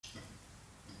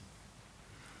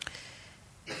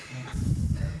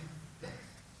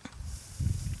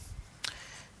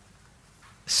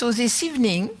So this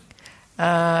evening,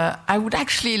 I would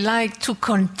actually like to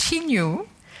continue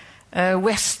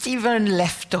where Stephen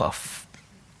left off,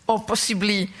 or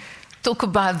possibly talk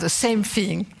about the same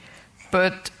thing,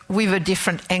 but with a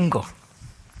different angle.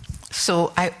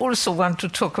 So I also want to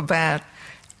talk about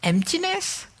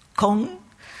emptiness, Kong,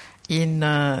 in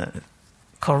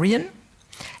Korean,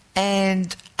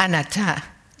 and Anatta,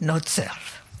 not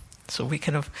self. So we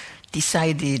kind of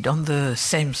decided on the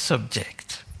same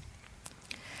subject.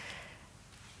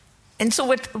 And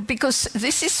so because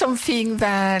this is something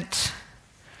that,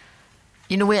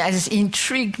 in a way, has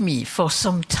intrigued me for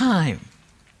some time.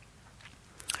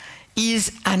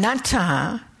 Is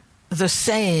Anatta the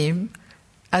same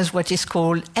as what is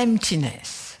called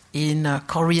emptiness in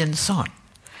Korean song?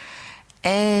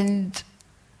 And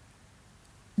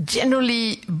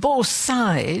generally, both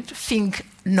sides think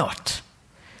not,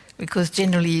 because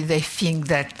generally they think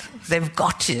that they've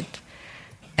got it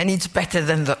and it's better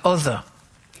than the other.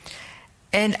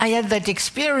 And I had that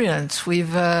experience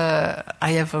with, I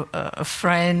have a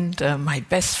friend, my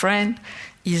best friend,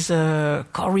 is a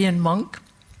Korean monk.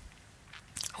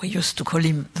 We used to call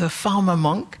him the farmer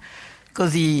monk,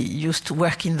 because he used to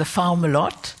work in the farm a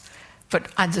lot. But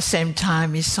at the same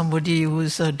time, he's somebody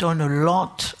who's done a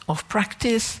lot of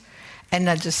practice, and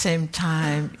at the same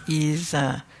time, he's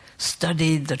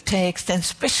studied the text, and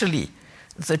especially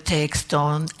the text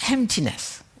on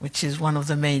emptiness, which is one of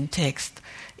the main texts,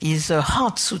 is a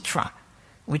Heart Sutra,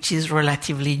 which is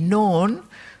relatively known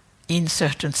in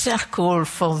certain circles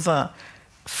for the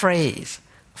phrase,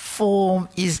 form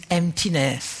is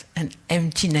emptiness, and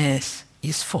emptiness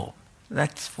is form.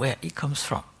 That's where it comes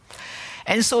from.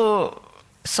 And so,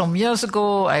 some years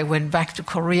ago, I went back to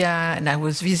Korea, and I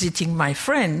was visiting my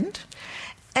friend,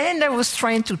 and I was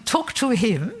trying to talk to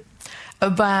him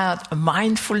about a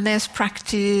mindfulness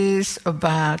practice,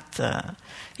 about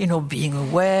being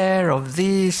aware of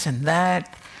this and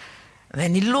that. And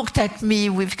then he looked at me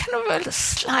with kind of a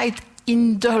slight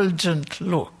indulgent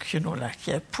look, like,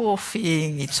 yeah, poor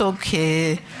thing, it's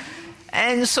okay.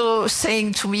 And so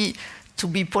saying to me, to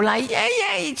be polite,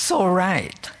 yeah, it's all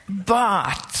right.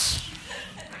 But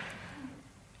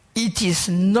it is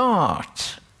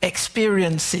not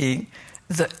experiencing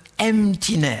the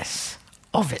emptiness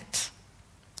of it.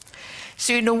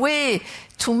 So in a way,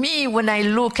 to me, when I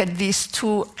look at these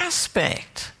two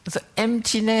aspects, the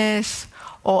emptiness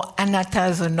or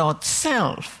Anatta, the not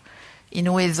self, in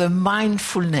a way, the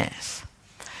mindfulness,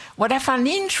 what I find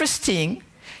interesting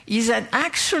is that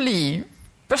actually,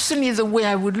 personally, the way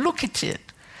I would look at it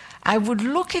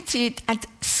at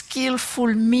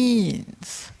skillful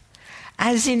means,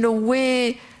 as in a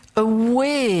way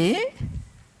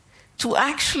to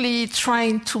actually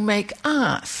trying to make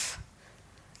us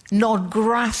not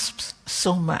grasp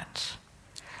so much.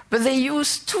 But they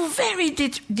use two very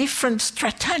different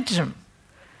strategy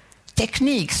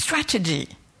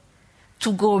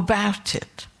to go about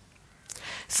it.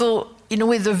 So, in a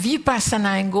way, the Vipassana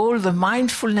angle, the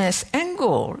mindfulness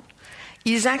angle,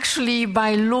 is actually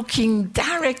by looking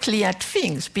directly at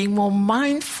things, being more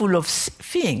mindful of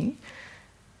things.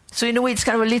 So, in a way, it's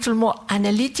kind of a little more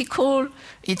analytical,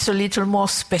 it's a little more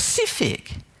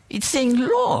specific. It's saying,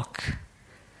 look,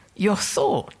 your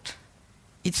thought,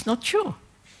 it's not you.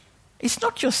 It's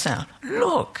not yourself.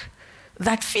 Look,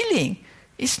 that feeling,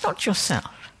 it's not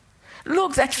yourself.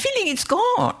 Look, that feeling, it's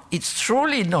gone. It's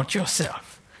truly not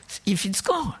yourself, if it's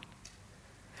gone.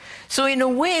 So in a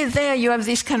way there you have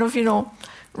this kind of,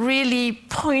 really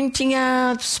pointing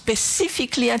out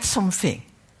specifically at something.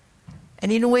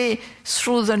 And in a way,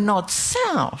 through the not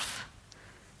self,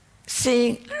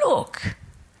 saying, look,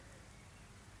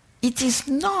 it is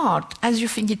not as you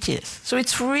think it is. So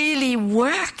it's really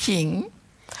working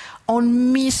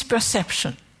on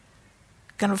misperception,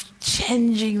 kind of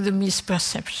changing the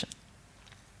misperception.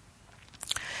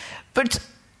 But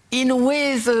in a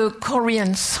way, the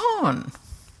Korean song,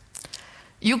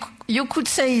 you could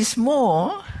say is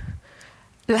more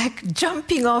like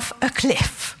jumping off a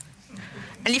cliff.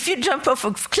 And if you jump off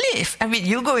a cliff,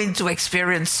 you're going to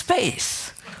experience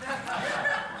space.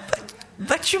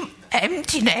 But you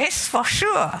emptiness for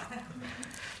sure.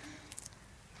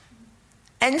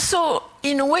 And so,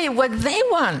 in a way, what they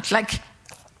want,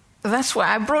 that's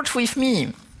why I brought with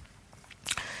me.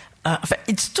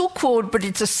 It's two quotes, but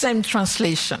it's the same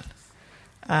translation.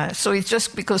 So it's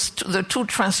just because the two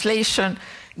translations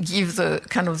give the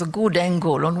kind of the good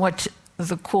angle on what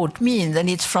the quote means, and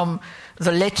it's from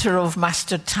the letter of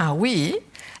Master Taoyi,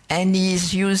 and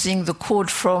he's using the quote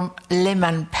from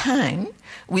Leman Pang,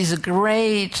 who is a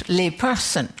great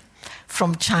layperson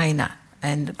from China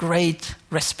and great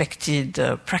respected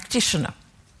practitioner.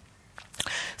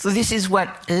 So this is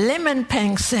what Lemon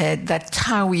Peng said, that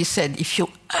Taoist said, if you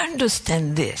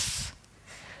understand this,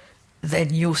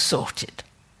 then you're sorted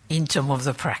in terms of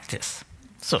the practice.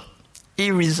 So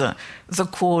here is the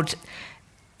quote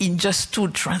in just 2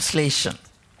 translations.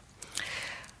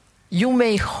 You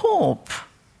may hope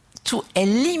to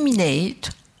eliminate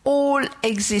all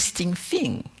existing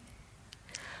thing,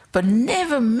 but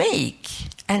never make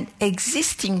an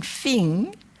existing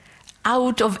thing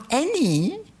out of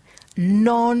any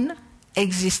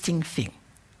non-existing thing.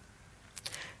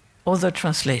 Other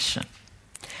translation.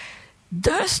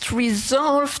 Dost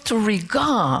resolve to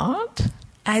regard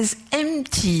as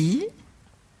empty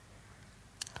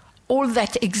all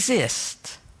that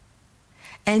exists,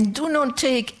 and do not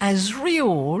take as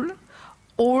real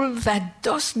all that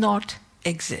does not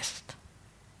exist.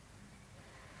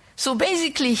 So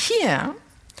basically here,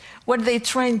 what they're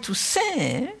trying to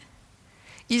say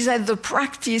is that the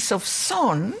practice of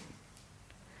son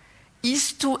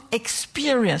is to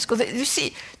experience. Because you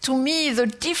see, to me, the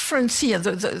difference here,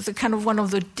 the kind of one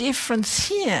of the difference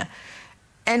here,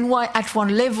 and why at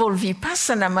one level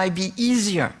Vipassana might be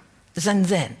easier than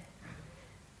Zen.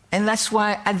 And that's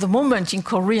why at the moment in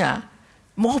Korea,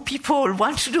 more people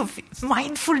want to do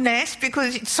mindfulness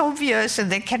because it's obvious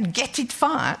and they can get it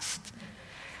fast.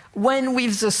 When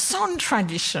with the Son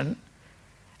tradition,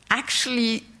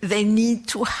 actually they need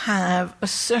to have a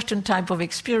certain type of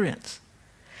experience.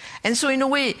 And so in a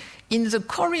way, in the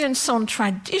Korean Son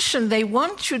tradition, they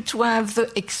want you to have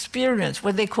the experience,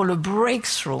 what they call a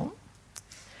breakthrough,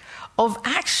 of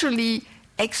actually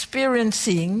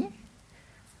experiencing,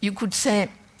 you could say,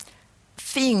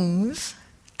 things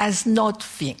as not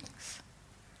things.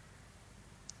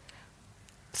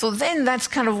 So then that's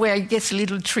kind of where it gets a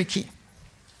little tricky.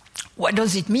 What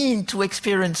does it mean to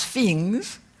experience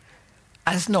things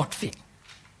as not things?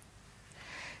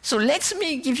 So let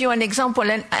me give you an example,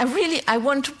 and I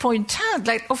want to point out,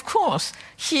 like, of course,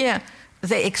 here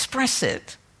they express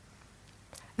it.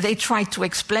 They try to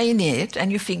explain it,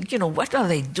 and you think, what are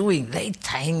they doing? They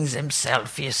tying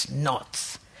themselves as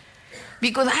knots.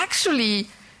 Because actually,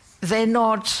 they're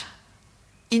not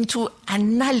into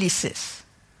analysis.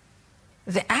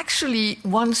 They actually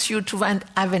want you to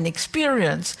have an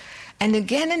experience, and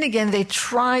again, they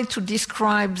try to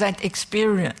describe that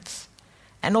experience.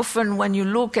 And often when you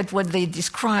look at what they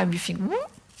describe, you think,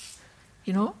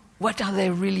 what are they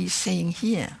really saying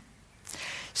here?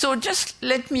 So just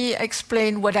let me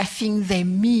explain what I think they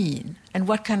mean and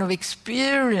what kind of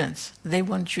experience they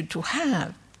want you to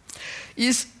have.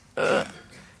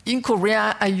 In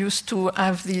Korea, I used to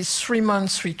have this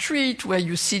 3-month retreat where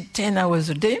you sit 10 hours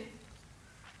a day.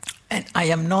 And I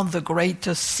am not the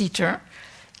greatest sitter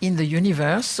in the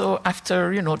universe. So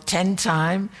after, 10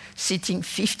 times, sitting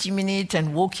 50 minutes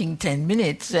and walking 10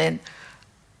 minutes, then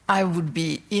I would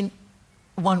be in,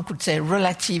 one could say,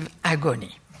 relative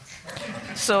agony.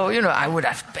 So, I would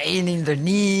have pain in the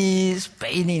knees,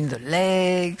 pain in the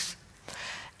legs.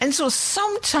 And so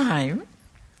sometimes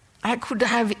I could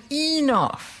have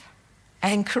enough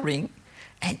anchoring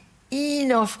and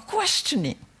enough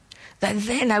questioning that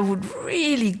then I would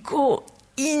really go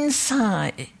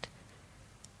inside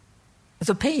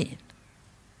the pain.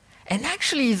 And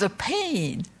actually the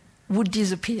pain would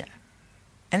disappear.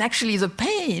 And actually the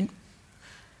pain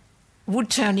would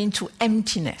turn into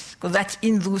emptiness. Because that's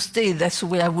in those days, that's the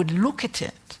way I would look at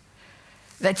it.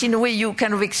 That in a way you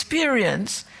kind of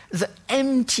experience the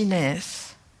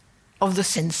emptiness of the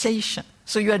sensation.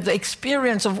 So you had the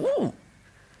experience of,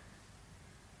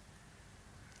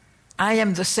 I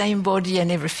am the same body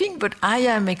and everything, but I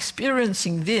am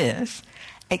experiencing this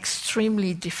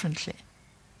extremely differently.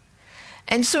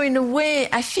 And so in a way,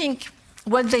 I think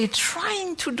what they're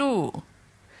trying to do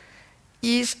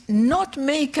is not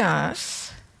make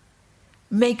us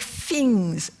make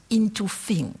things into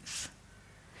things.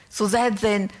 So that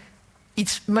then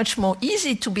it's much more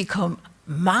easy to become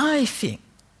my thing.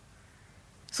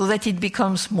 So that it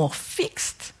becomes more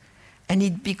fixed and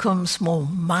it becomes more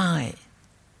mine.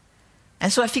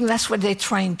 And so I think that's what they're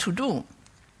trying to do.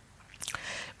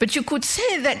 But you could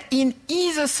say that in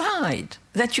either side,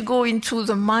 that you go into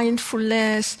the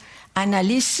mindfulness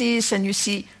analysis and you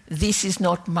see, this is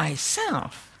not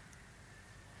myself.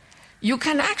 You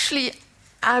can actually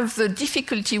have the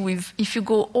difficulty with, if you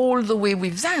go all the way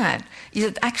with that, is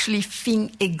that actually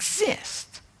thing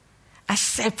exists as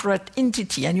separate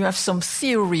entity, and you have some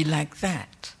theory like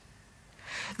that.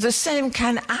 The same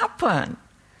can happen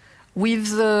with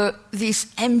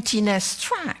this emptiness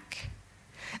track,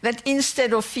 that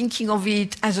instead of thinking of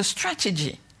it as a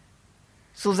strategy,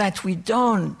 so that we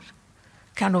don't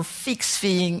kind of fix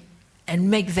things and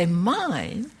make them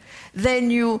mine, then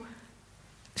you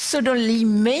suddenly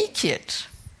make it,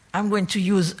 I'm going to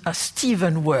use a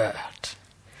Stephen word,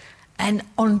 an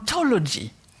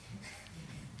ontology,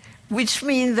 which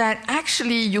means that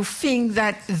actually you think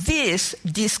that this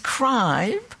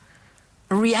describes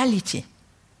reality,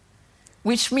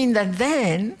 which means that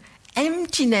then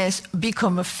emptiness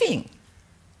becomes a thing.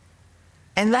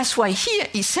 And that's why here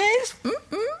he says,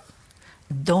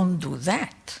 don't do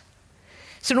that.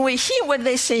 So in a way, here what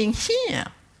they're saying here,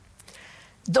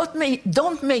 don't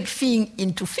make things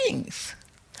into things,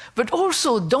 but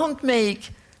also don't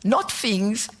make not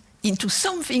things into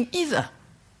something either.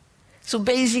 So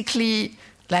basically,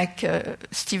 like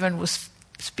Stephen was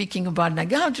speaking about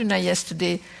Nagarjuna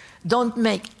yesterday, don't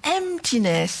make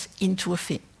emptiness into a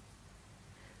thing.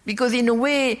 Because in a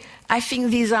way, I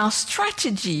think these are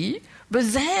strategies,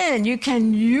 but then you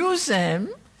can use them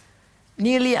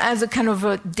nearly as a kind of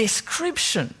a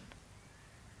description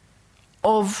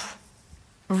of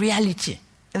reality.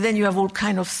 And then you have all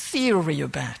kind of theory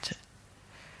about it.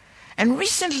 And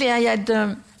recently I had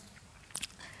an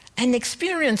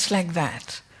experience like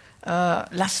that.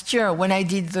 Last year when I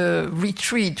did the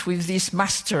retreat with this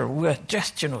master who was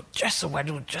just a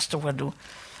wadu.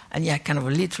 And yeah, kind of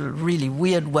a little really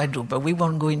weird wadu, but we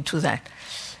won't go into that.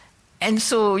 And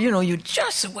so, you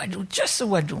just a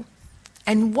wadu.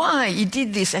 And why he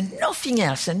did this and nothing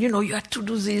else. And, you had to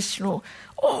do this,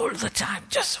 all the time.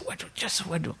 Just a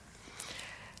wadu.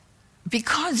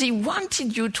 Because he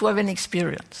wanted you to have an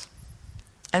experience.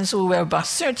 And so we were about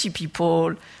 30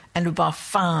 people, and about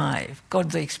 5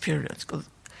 got the experience. Because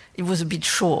it was a bit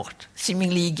short.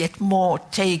 Seemingly you get more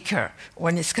taker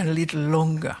when it's kind of a little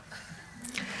longer.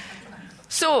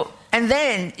 So, and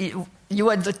then you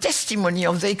had the testimony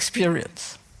of the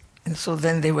experience. And so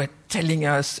then they were telling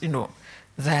us,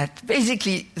 that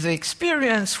basically the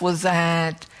experience was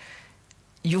that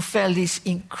you felt this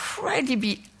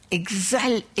incredibly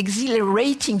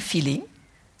exhilarating feeling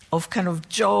of kind of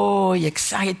joy,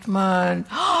 excitement,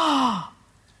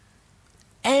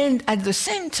 and at the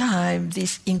same time,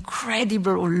 this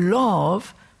incredible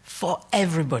love for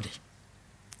everybody.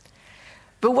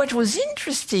 But what was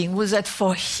interesting was that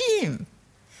for him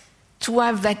to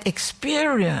have that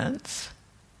experience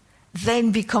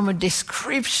then become a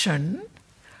description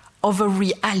of a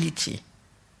reality.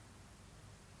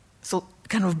 So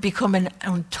kind of become an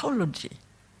ontology.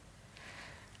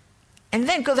 And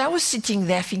then, because I was sitting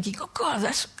there thinking, oh God,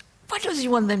 what does he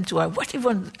want them to have?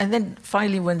 And then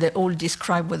finally, when they all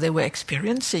described what they were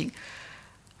experiencing,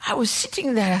 I was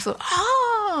sitting there, I thought,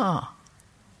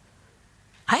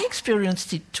 I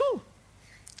experienced it too.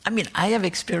 I have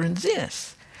experienced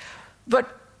this. But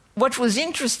what was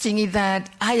interesting is that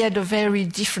I had a very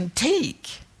different take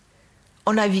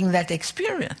on having that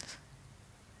experience.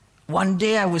 One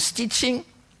day I was teaching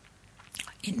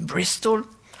in Bristol,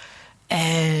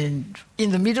 and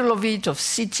in the middle of it, of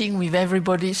sitting with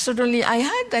everybody, suddenly I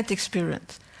had that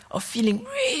experience of feeling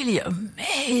really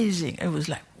amazing. It was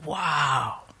like,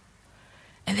 wow.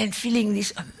 And then feeling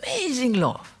this amazing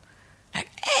love. Like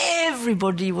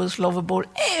everybody was lovable,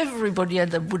 everybody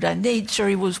had the Buddha nature,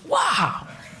 it was wow.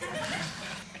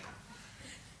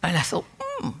 And I thought,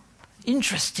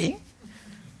 interesting.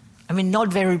 Not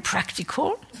very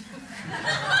practical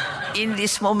in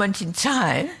this moment in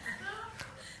time.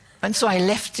 And so I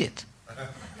left it.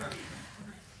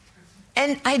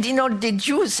 And I did not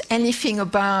deduce anything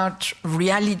about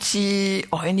reality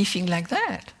or anything like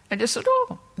that. I just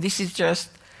thought, this is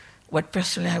just what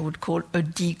personally I would call a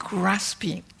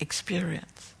degrasping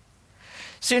experience.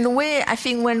 So in a way, I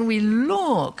think when we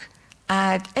look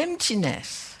at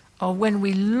emptiness, or when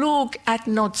we look at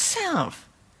not self,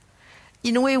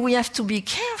 in a way we have to be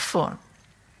careful.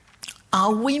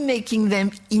 Are we making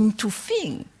them into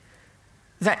things?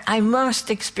 That I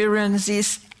must experience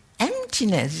this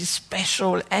emptiness, this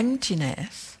special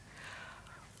emptiness,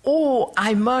 or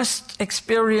I must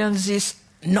experience this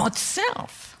not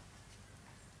self.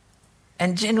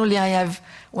 And generally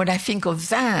when I think of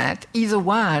that, either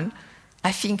one,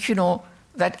 I think,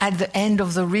 that at the end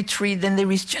of the retreat, then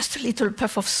there is just a little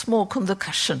puff of smoke on the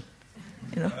cushion.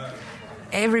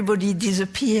 Everybody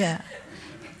disappear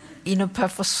in a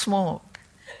puff of smoke.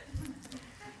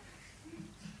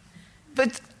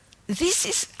 But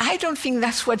I don't think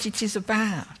that's what it is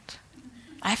about.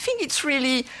 I think it's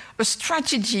really a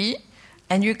strategy,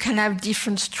 and you can have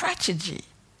different strategy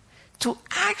to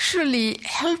actually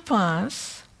help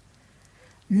us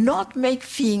not make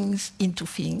things into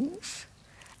things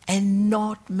and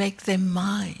not make them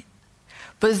mine.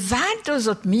 But that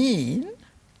doesn't mean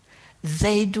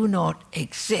they do not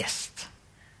exist.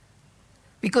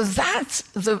 Because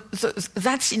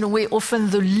that's in a way often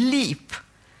the leap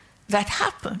that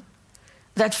happen.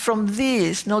 that from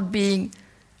this not being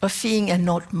a thing and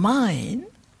not mine,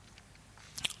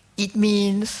 it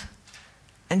means,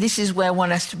 and this is where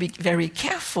one has to be very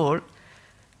careful,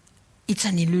 it's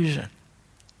an illusion.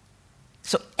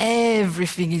 So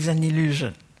everything is an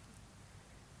illusion.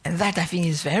 And that, I think,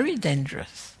 is very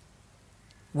dangerous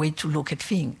way to look at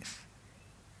things.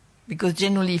 Because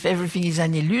generally, if everything is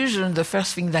an illusion, the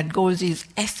first thing that goes is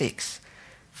ethics,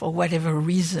 for whatever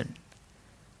reason.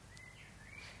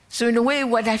 So in a way,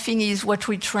 what I think is what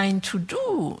we're trying to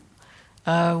do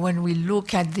when we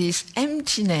look at this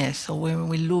emptiness, or when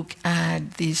we look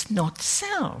at this not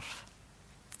self.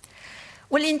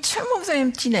 Well, in terms of the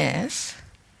emptiness,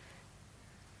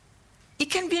 it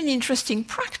can be an interesting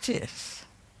practice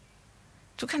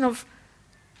to kind of,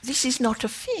 this is not a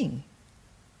thing.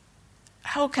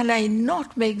 How can I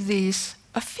not make this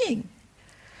a thing?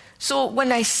 So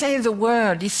when I say the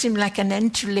word, it seems like an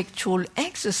intellectual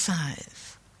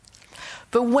exercise.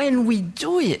 But when we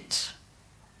do it,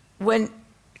 when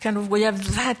kind of we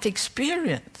have that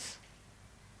experience,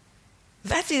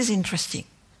 that is interesting.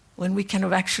 When we kind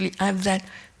of actually have that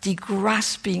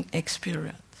degrasping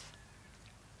experience.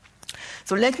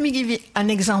 So let me give you an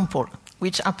example,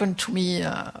 which happened to me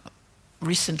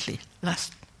recently,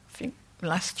 last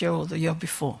year or the year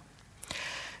before.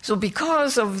 So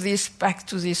because of this, back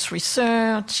to this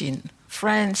research in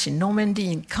France, in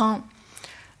Normandy, in Caen,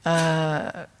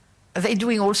 they're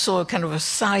doing also a kind of a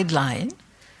sideline.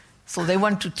 So they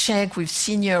want to check with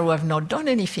seniors who have not done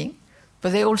anything,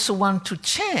 but they also want to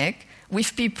check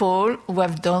with people who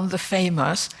have done the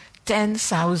famous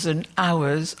 10,000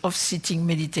 hours of sitting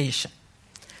meditation.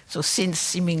 So since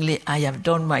seemingly I have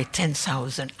done my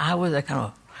 10,000 hours, I kind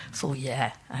of thought,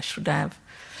 yeah, I should have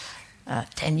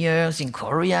 10 years in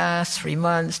Korea, 3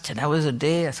 months, 10 hours a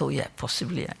day. I thought, yeah,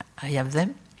 possibly I have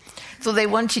them. So they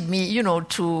wanted me,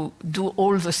 to do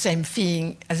all the same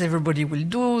thing as everybody will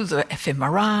do, the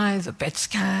fMRI, the PET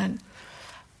scan.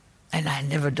 And I had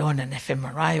never done an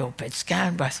fMRI or PET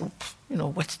scan, but I thought,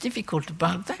 what's difficult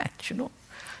about that,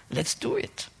 Let's do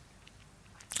it.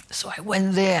 So I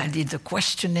went there, I did the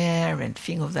questionnaire and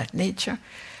things of that nature.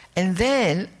 And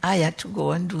then I had to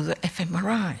go and do the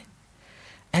fMRI.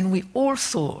 And we all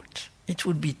thought it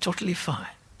would be totally fine,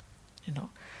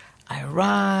 I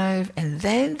arrived, and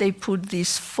then they put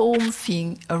this foam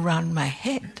thing around my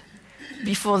head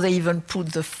before they even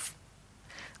put the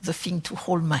thing to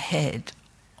hold my head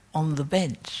on the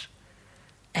bench.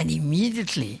 And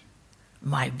immediately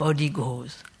my body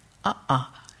goes,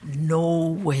 no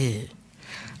way,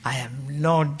 I am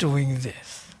not doing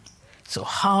this. So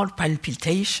heart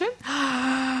palpitation,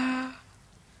 I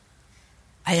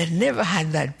had never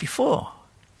had that before.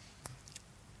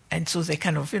 And so they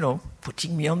kind of,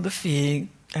 putting me on the thing.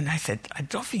 And I said, I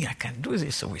don't think I can do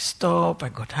this. So we stopped, I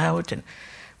got out, and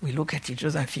we look at each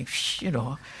other and think,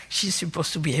 she's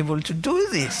supposed to be able to do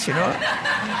this,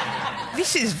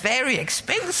 This is very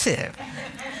expensive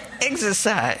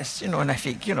exercise, and I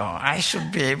think, I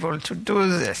should be able to do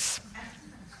this.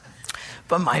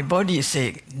 But my body is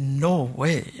saying, no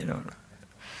way,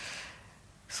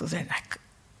 So then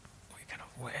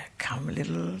we come a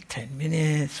little, 10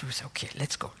 minutes. We say, okay,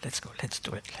 let's go, let's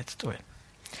do it.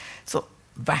 So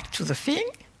back to the thing,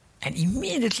 and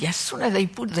immediately, as soon as they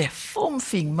put their foam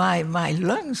thing, my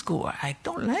lungs go, I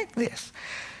don't like this.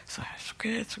 So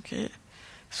it's okay.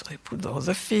 So they put the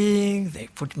other thing, they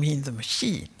put me in the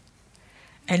machine.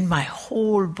 And my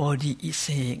whole body is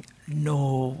saying,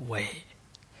 no way.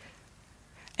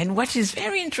 And what is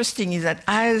very interesting is that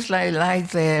as I lie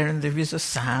there and there is a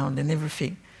sound and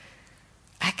everything,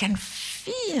 I can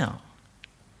feel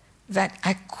that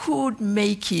I could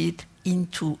make it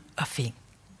into a thing.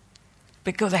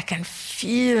 Because I can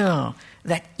feel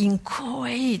that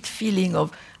inchoate feeling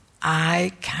of,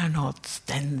 I cannot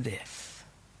stand this.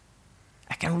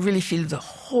 I can really feel the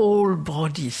whole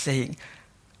body saying,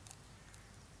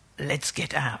 let's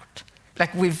get out.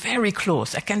 Like we're very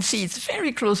close. I can see it's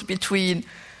very close between,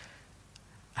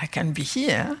 I can be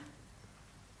here,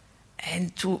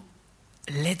 and to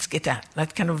let's get out.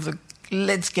 That kind of the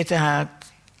let's get out,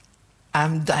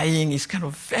 I'm dying is kind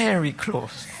of very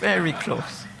close, very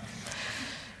close.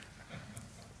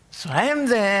 So I am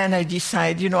there and I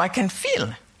decide, I can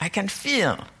feel.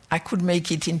 I could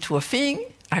make it into a thing,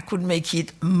 I could make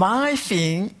it my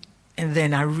thing, and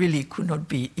then I really could not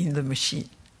be in the machine.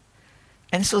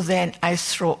 And so then I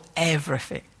throw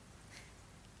everything.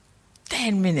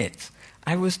 10 minutes.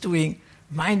 I was doing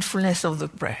mindfulness of the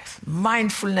breath,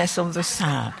 mindfulness of the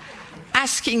sound,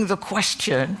 asking the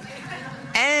question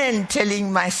and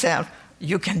telling myself,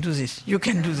 you can do this, you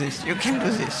can do this, you can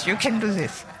do this, you can do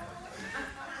this.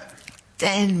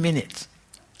 10 minutes.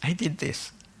 I did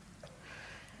this.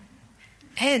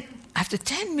 And after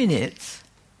 10 minutes,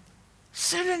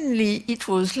 suddenly it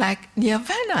was like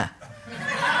nirvana.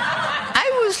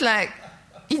 I was like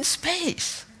in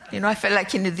space. I felt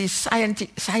like in this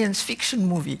science fiction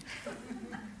movie.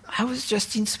 I was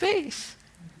just in space.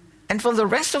 And for the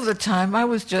rest of the time, I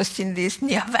was just in this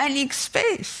nirvanic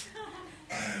space.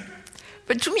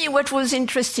 But to me, what was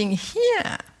interesting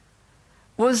here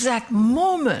was that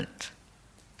moment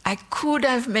I could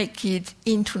have made it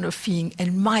into a thing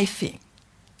and my thing,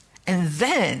 and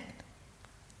then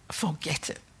forget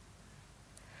it.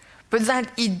 But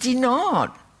that it did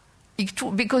not,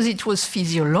 because it was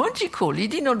physiological,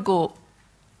 it did not go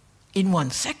in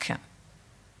 1 second.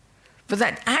 But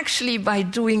that actually by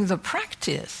doing the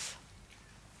practice,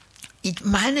 it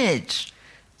managed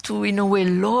to, in a way,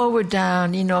 lower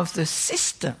down enough the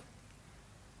system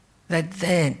that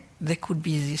then there could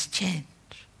be this change.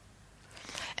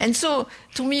 And so,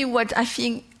 to me, what I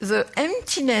think the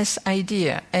emptiness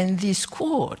idea and this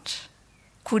quote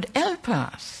could help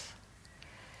us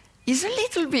is a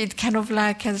little bit kind of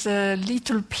like as a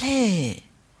little play,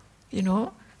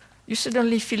 You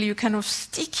suddenly feel you're kind of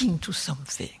sticking to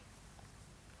something.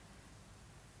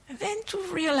 And then to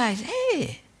realize,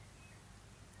 hey,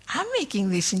 I'm making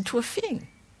this into a thing,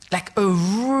 like a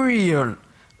real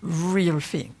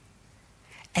thing.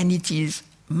 And it is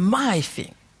my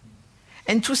thing.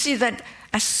 And to see that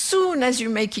as soon as you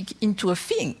make it into a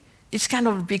thing, it kind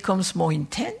of becomes more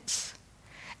intense.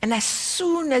 And as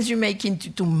soon as you make it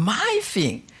into my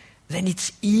thing, then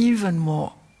it's even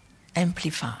more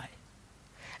amplified.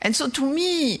 And so to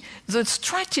me,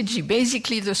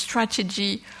 basically the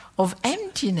strategy of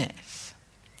emptiness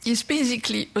is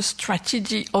basically a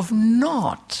strategy of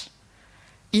not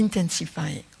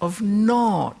intensifying, of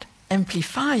not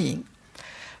amplifying,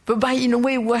 but by, in a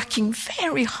way, working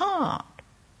very hard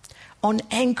on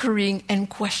anchoring and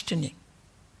questioning.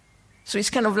 So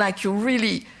it's kind of like you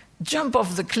really jump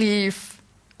off the cliff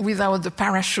without the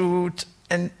parachute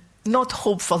and not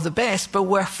hope for the best, but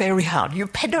work very hard. You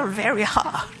pedal very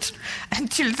hard.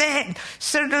 Until then,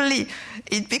 suddenly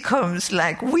it becomes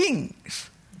like wings.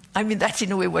 I mean, that's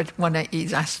in a way what one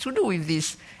is asked to do with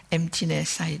this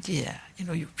emptiness idea.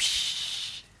 You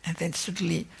and then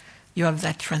suddenly you have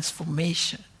that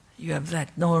transformation. You have that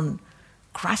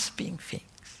non-grasping things.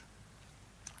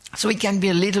 So it can be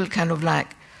a little kind of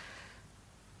like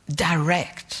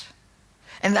direct.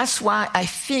 And that's why I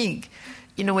think,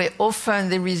 in a way, often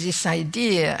there is this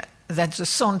idea that the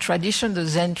Song tradition, the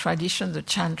Zen tradition, the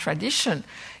Chan tradition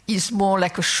is more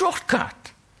like a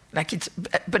shortcut.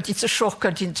 But it's a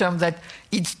shortcut in terms that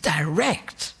it's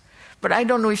direct. But I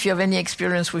don't know if you have any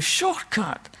experience with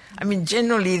shortcut. I mean,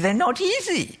 generally, they're not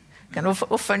easy. Kind of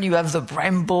often you have the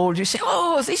bramble, you say,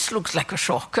 oh, this looks like a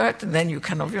shortcut, and then you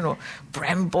kind of,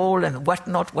 bramble and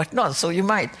whatnot. So you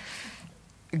might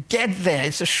get there,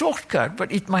 it's a shortcut,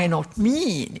 but it might not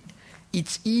mean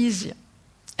it's easier.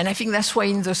 And I think that's why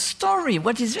in the story,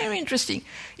 what is very interesting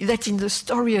is that in the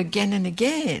story again and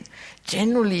again,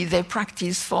 generally they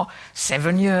practice for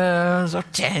 7 years or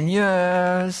 10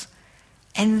 years,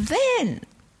 and then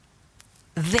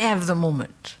they have the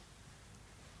moment.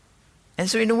 And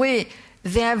so in a way,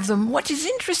 they have what is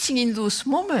interesting in those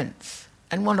moments,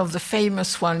 and one of the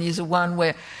famous ones is the one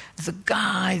where the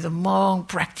monk,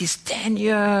 practiced 10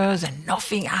 years and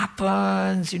nothing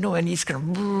happens, and he's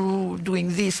kind of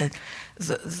doing this, and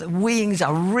the wings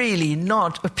are really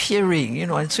not appearing,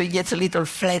 and so he gets a little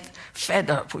fed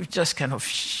up with just kind of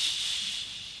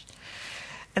shh.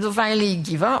 And so finally he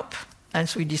give up, and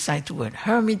so he decide to go to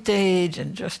hermitage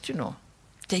and just,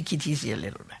 take it easy a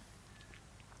little bit.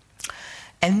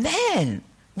 And then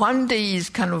one day he's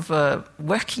kind of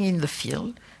working in the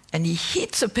field, and he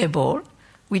hits a pebble,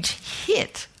 which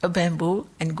hit a bamboo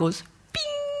and goes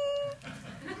ping.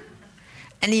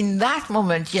 And in that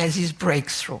moment, he has his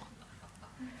breakthrough.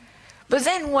 But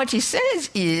then what he says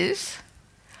is,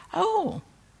 oh,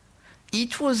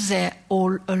 it was there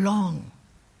all along.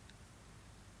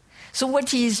 So what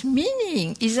he is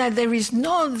meaning is that there is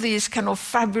not this kind of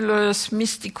fabulous,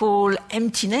 mystical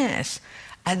emptiness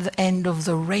at the end of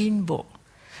the rainbow.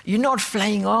 You're not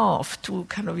flying off to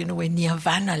kind of, in a way,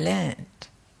 nirvana land.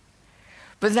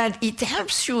 But that it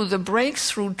helps you, the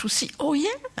breakthrough, to see, oh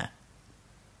yeah,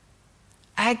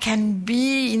 I can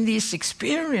be in this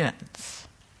experience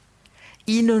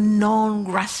in a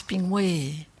non-grasping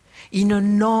way, in a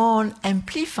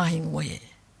non-amplifying way.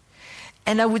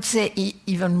 And I would say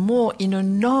even more, in a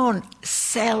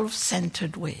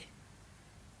non-self-centered way.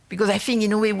 Because I think,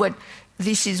 in a way, what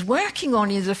this is working on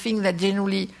is a thing that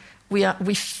generally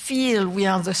we feel we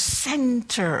are the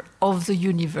center of the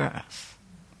universe.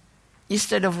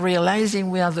 instead of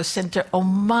realizing we are the center of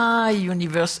my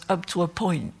universe up to a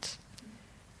point.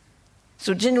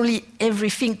 So generally,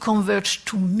 everything converges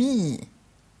to me.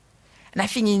 And I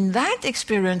think in that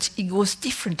experience, it goes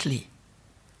differently.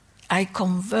 I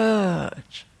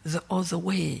converge the other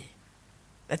way.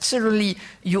 That suddenly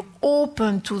you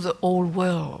open to the whole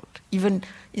world, even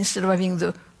instead of having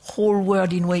the whole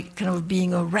world in a way kind of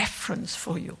being a reference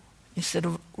for you, instead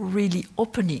of really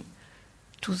opening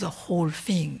to the whole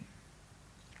thing.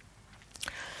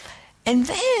 And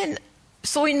then,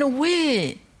 so in a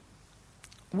way,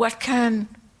 what can...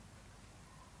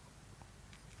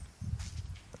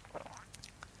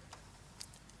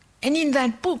 And in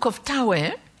that book of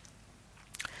Taoist,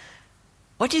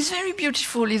 what is very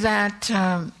beautiful is that,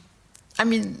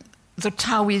 the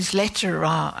Taoist letter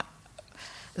are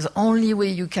the only way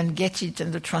you can get it,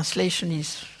 and the translation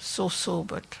is so-so,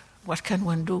 but what can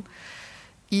one do,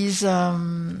 is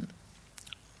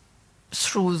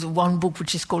through the one book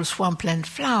which is called Swampland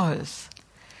Flowers.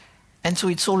 And so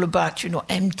it's all about,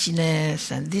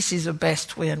 emptiness, and this is the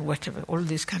best way, and whatever, all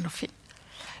this kind of thing.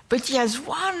 But he has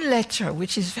one letter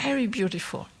which is very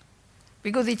beautiful,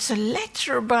 because it's a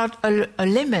letter about a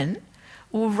layman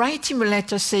who writes him a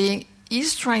letter saying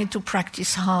he's trying to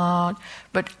practice hard,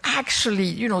 but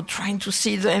actually, trying to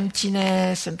see the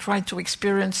emptiness and try to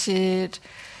experience it.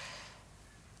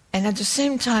 And at the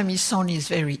same time, his son is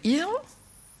very ill,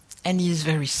 and he is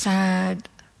very sad,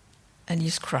 and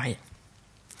he's crying.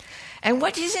 And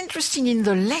what is interesting in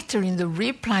the letter, in the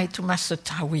reply to Master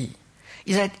Taoist,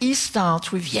 is that he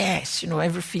starts with, yes,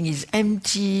 everything is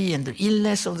empty, and the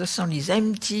illness of the son is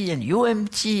empty, and you're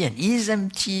empty, and he's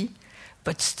empty,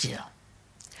 but still,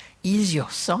 he's your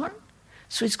son,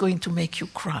 so it's going to make you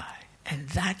cry, and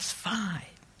that's fine.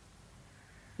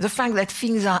 The fact that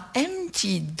things are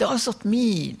empty doesn't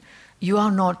mean you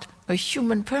are not a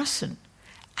human person,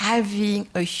 having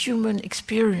a human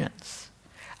experience,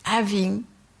 having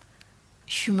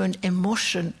human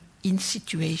emotion in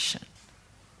situation.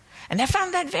 And I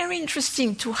found that very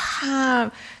interesting to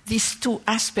have these two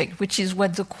aspects, which is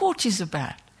what the quote is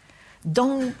about.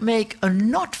 Don't make a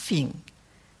not thing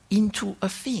into a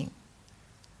thing.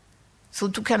 So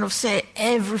to kind of say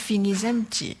everything is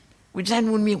empty, which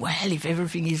then would mean, well, if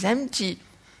everything is empty,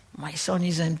 my son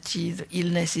is empty, the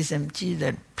illness is empty,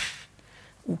 then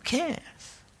who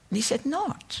cares? And he said,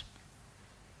 not.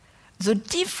 The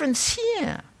difference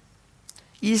here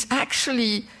is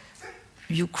actually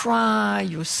you cry,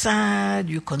 you're sad,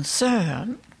 you're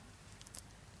concerned,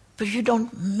 but you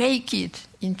don't make it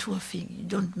into a thing. You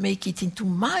don't make it into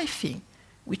my thing,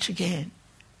 which again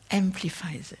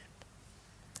amplifies it.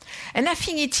 And I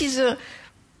think it is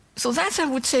so that's, I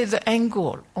would say, the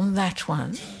angle on that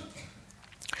one.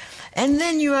 And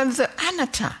then you have the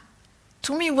Anatta.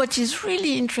 To me, what is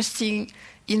really interesting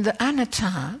in the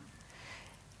Anatta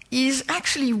is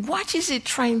actually what is it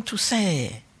trying to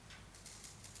say?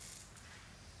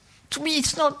 To me,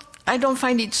 it's not, I don't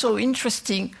find it so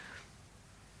interesting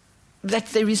that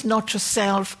there is not a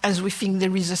self as we think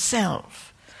there is a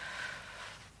self.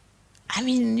 I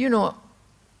mean,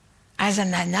 as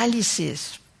an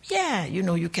analysis, yeah,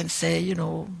 you can say,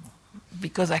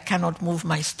 because I cannot move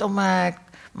my stomach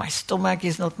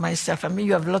is not myself. I mean,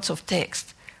 you have lots of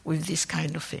text with this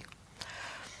kind of thing.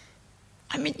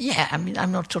 I'm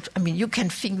not you can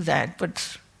think that,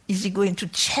 but is it going to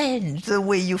change the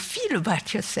way you feel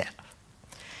about yourself?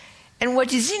 And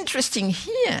what is interesting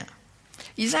here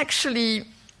is actually,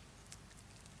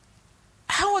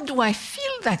 how do I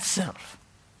feel that self?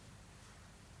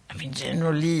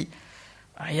 Generally,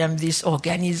 I am this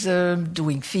organism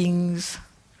doing things,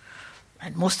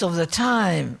 and most of the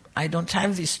time, I don't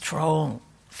have this strong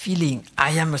feeling,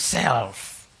 I am a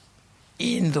self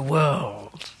in the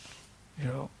world,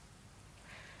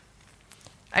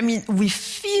 we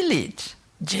feel it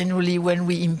generally when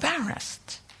we're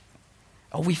embarrassed,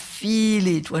 or we feel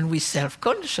it when we're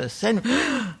self-conscious, and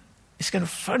it's kind of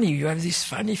funny, you have this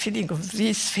funny feeling of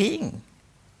this thing,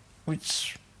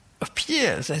 which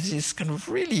appears as this kind of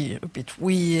really a bit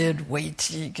weird,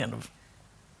 weighty, kind of,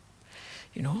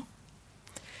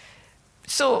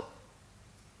 So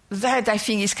that, I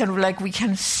think, is kind of like we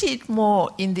can see it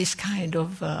more in this kind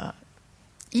of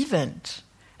event.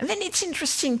 And then it's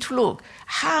interesting to look,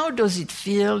 how does it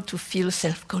feel to feel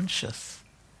self-conscious?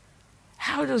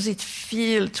 How does it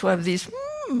feel to have this,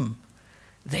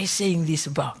 they're saying this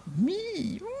about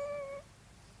me,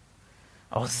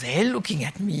 or they're looking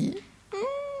at me.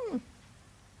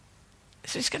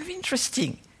 So it's kind of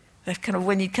interesting, that kind of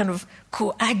when it kind of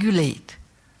coagulate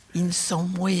in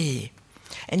some way.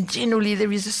 And generally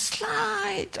there is a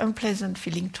slight unpleasant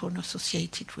feeling tone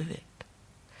associated with it.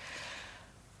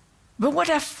 But what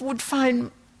I would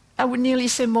find, I would nearly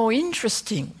say more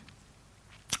interesting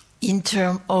in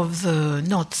terms of the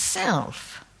not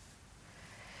self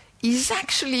is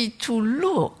actually to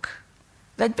look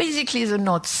that basically the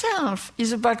not self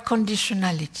is about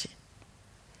conditionality.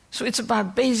 So it's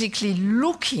about basically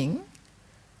looking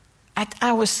at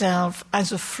ourselves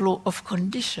as a flow of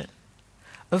condition,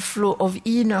 a flow of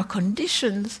inner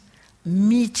conditions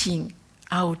meeting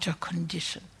outer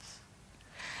conditions.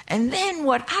 And then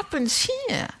what happens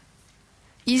here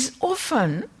is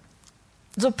often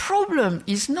the problem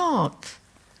is not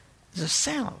the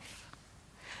self.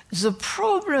 The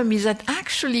problem is that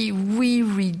actually we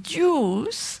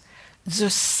reduce the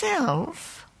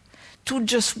self to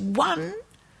just one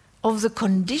of the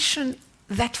conditions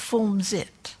that forms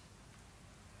it.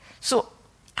 So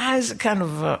as a kind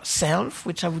of a self,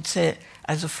 which I would say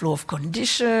as a flow of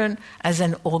condition, as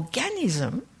an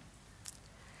organism,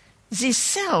 this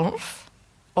self,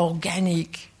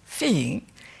 organic thing,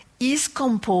 is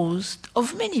composed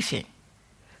of many things.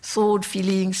 Thought,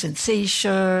 feeling,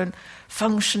 sensation,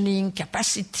 functioning,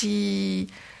 capacity,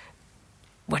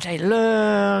 what I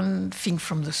learn, things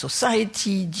from the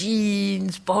society,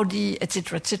 genes, body,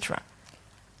 etc., etc.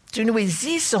 So in a way,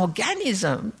 this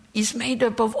organism is made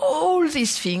up of all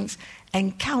these things,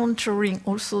 encountering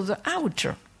also the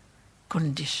outer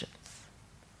conditions.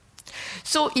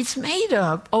 So it's made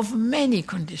up of many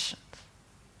conditions.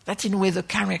 That's in a way the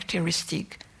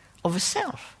characteristic of a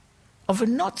self, of a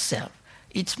not self.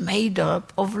 It's made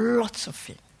up of lots of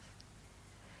things.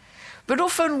 But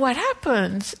often what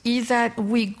happens is that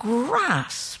we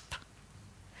grasp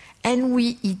and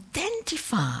we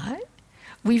identify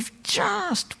with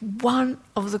just one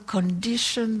of the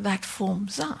conditions that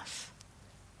forms us.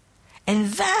 And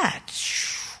that,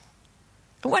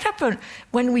 what happens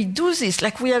when we do this,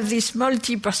 like we have this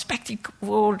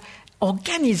multi-perspectival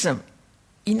organism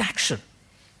in action,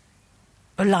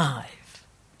 alive.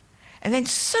 And then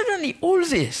suddenly all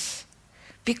this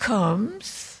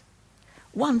becomes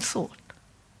one thought,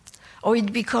 or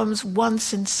it becomes one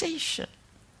sensation,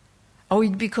 or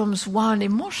it becomes one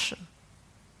emotion,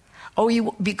 or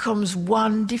it becomes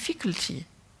one difficulty,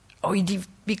 or it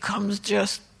becomes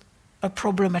just a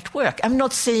problem at work. I'm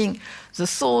not saying the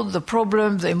thought, the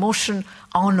problem, the emotion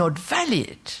are not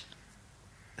valid.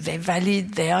 They're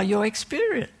valid, they are your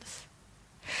experience.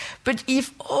 But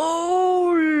if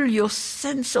all your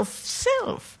sense of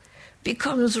self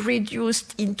becomes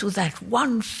reduced into that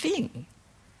one thing,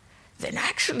 then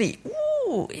actually,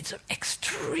 it's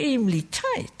extremely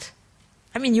tight.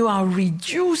 I mean, you are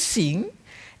reducing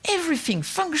everything,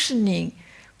 functioning,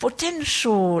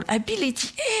 potential, ability,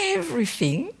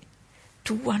 everything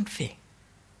to one thing.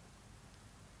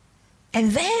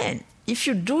 And then, if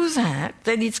you do that,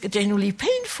 then it's generally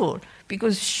painful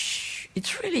because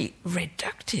it's really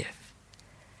reductive.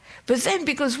 But then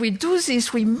because we do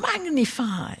this, we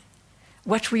magnify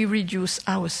what we reduce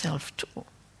ourselves to.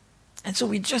 And so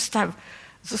we just have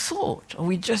the thought, or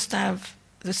we just have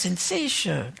the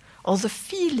sensation, or the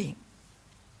feeling.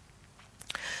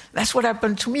 That's what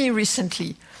happened to me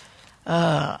recently.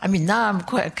 Now I'm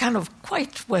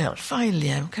quite well.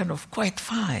 Finally, I'm kind of quite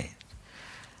fine.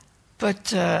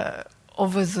 But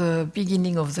over the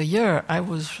beginning of the year, I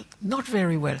was not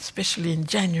very well, especially in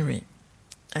January.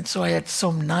 And so I had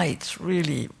some nights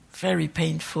really very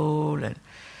painful and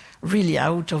really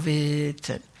out of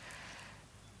it.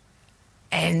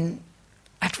 And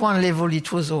at one level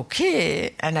it was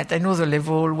okay, and at another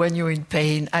level, when you're in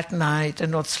pain at night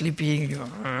and not sleeping,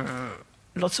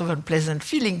 lots of unpleasant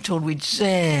feeling toward which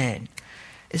then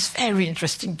it's very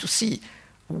interesting to see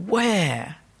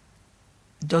where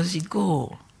does it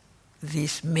go,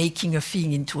 this making a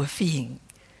thing into a thing,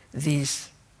 this.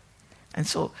 And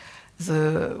so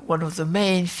one of the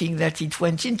main things that it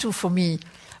went into for me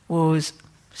was,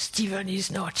 Stephen is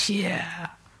not here.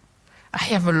 I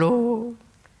am alone.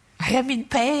 I am in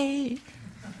pain.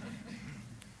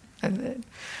 And then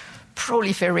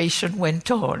proliferation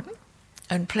went on,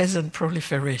 unpleasant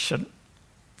proliferation,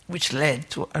 which led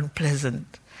to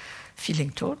unpleasant feeling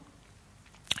tone.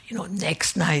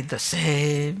 Next night the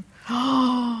same.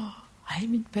 Oh,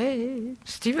 I'm in pain.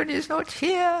 Stephen is not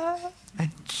here.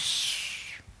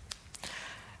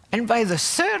 And by the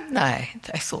third night,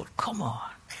 I thought, come on.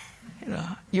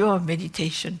 You're a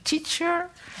meditation teacher.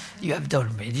 You have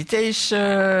done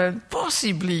meditation.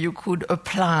 Possibly you could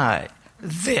apply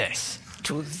this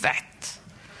to that.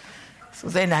 So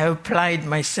then I applied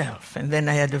myself, and then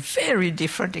I had a very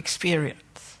different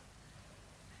experience.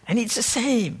 And it's the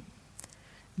same.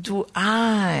 Do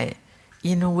I,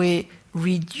 in a way,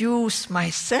 reduce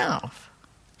myself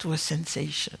to a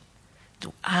sensation?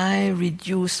 do I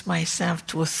reduce myself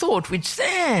to a thought, which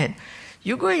then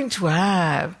you're going to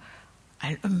have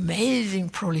an amazing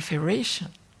proliferation.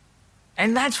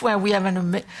 And that's where we have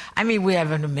we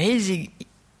have an amazing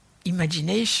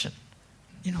imagination.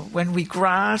 You know, when we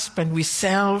grasp and we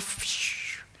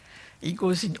self, it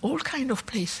goes in all kinds of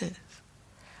places.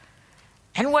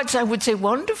 And what I would say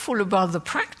wonderful about the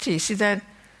practice is that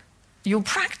you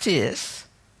practice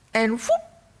and whoop,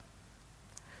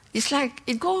 it's like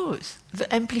it goes.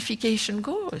 The amplification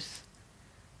goes.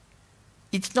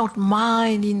 It's not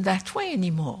mine in that way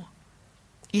anymore.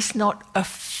 It's not a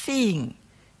thing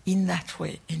in that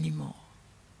way anymore.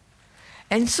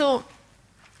 And so,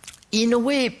 in a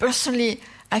way, personally,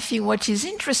 I think what is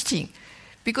interesting,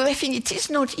 because I think it is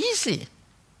not easy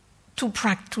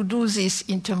to do this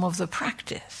in terms of the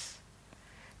practice,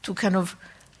 to kind of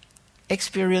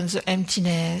experience the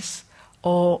emptiness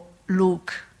or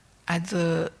look at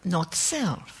the not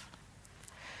self.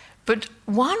 But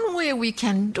one way we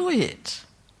can do it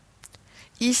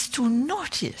is to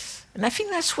notice. And I think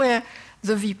that's where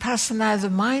the vipassana, the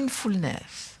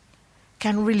mindfulness,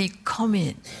 can really come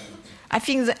in. I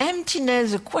think the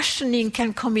emptiness, the questioning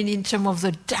can come in terms of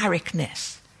the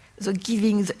directness, the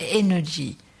giving, the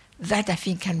energy. That I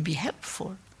think can be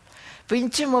helpful. But in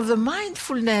terms of the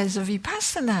mindfulness, the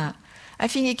vipassana, I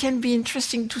think it can be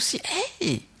interesting to see,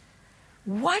 hey,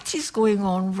 what is going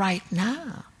on right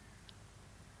now?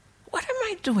 What am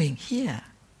I doing here?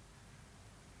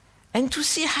 And to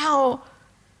see how,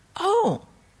 oh,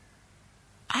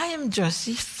 I am just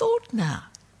this thought now.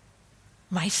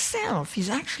 Myself is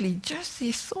actually just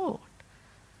this thought.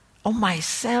 Or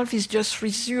myself is just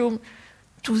resumed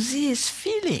to this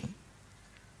feeling.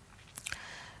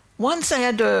 Once I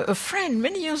had a friend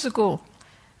many years ago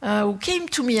who came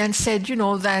to me and said, you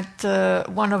know, that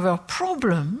one of her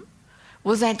problems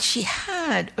was that she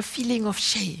had a feeling of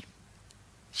shame.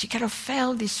 She kind of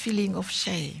felt this feeling of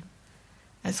shame.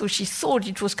 And so she thought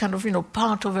it was kind of, you know,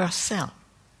 part of herself.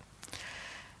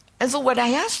 And so what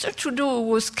I asked her to do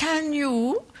was, can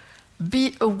you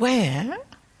be aware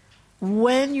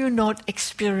when you're not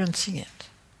experiencing it?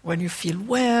 When you feel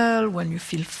well, when you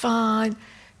feel fine,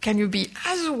 can you be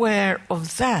as aware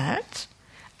of that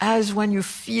as when you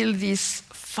feel this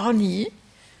funny,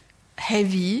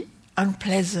 heavy,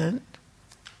 unpleasant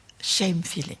shame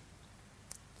feeling?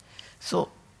 So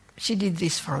she did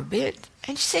this for a bit,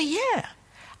 and she said, yeah,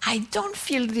 I don't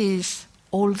feel this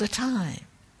all the time.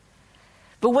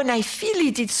 But when I feel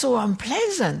it, it's so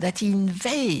unpleasant that it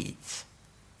invades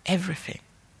everything.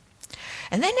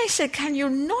 And then I said, can you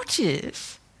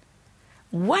notice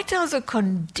what are the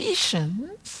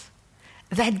conditions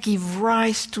that give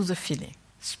rise to the feeling,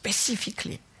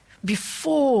 specifically,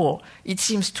 before it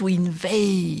seems to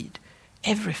invade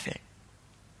everything?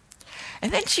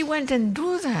 And then she went and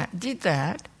did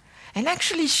that, and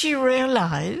actually she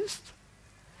realized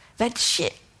that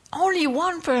only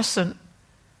one person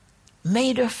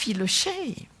made her feel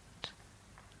ashamed.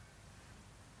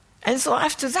 And so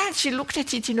after that, she looked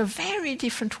at it in a very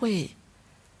different way.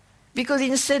 Because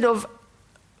instead of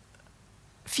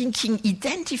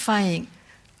identifying,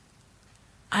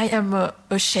 I am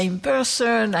a shame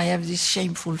person, I have this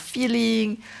shameful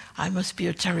feeling, I must be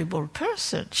a terrible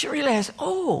person, she realized,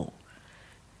 oh,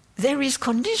 there is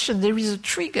condition, there is a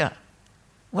trigger.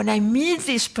 When I meet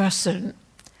this person,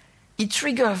 it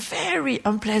triggers a very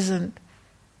unpleasant,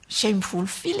 shameful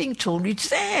feeling tone. It's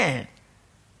there.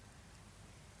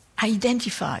 I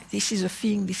identify, this is a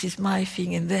thing, this is my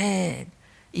thing, and then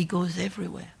it goes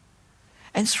everywhere.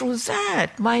 And through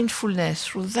that mindfulness,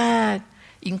 through that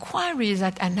inquiry,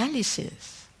 that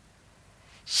analysis,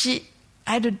 she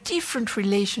had a different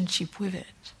relationship with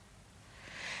it.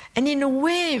 And in a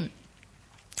way,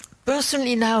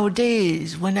 personally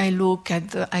nowadays, when I look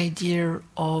at the idea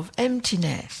of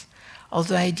emptiness, or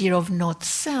the idea of not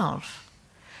self,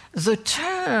 the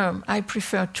term I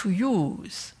prefer to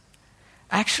use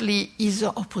actually is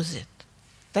the opposite.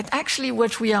 That actually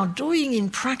what we are doing in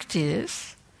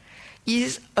practice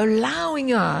is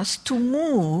allowing us to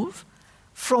move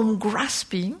from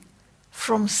grasping,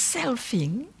 from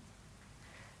selfing,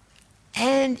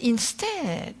 and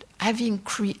instead having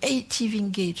creative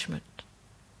engagement.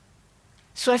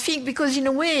 So I think because in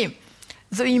a way,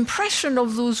 the impression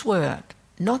of those words,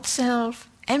 not self,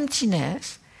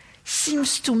 emptiness,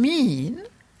 seems to mean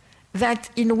that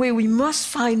in a way we must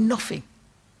find nothing.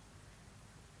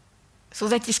 So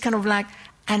that is kind of like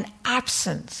an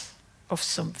absence of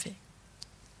something.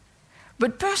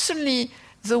 But personally,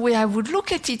 the way I would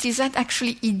look at it is that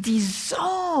actually it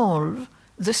dissolves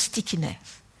the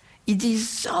stickiness. It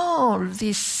dissolves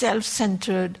this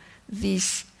self-centered,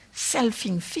 this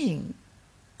selfing thing.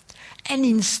 And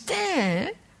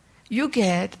instead, you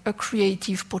get a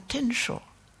creative potential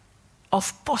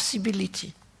of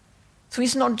possibility. So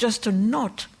it's not just a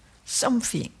not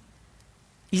something.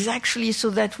 It's actually so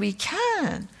that we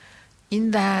can,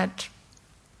 in that,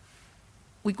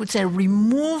 we could say,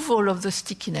 removal of the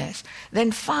stickiness,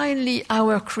 then finally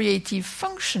our creative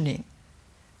functioning,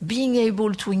 being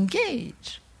able to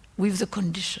engage with the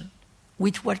condition,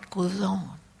 with what goes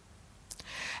on.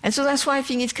 And so that's why I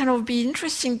think it's kind of be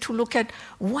interesting to look at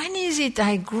when is it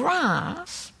I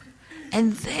grasp,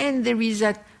 and then there is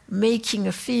that making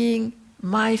a thing,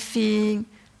 my thing,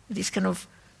 this kind of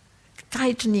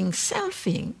tightening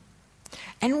selfing,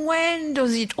 and when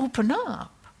does it open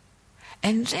up?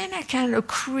 And then I can a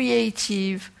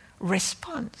creative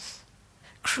response,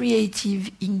 creative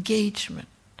engagement.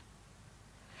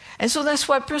 And so that's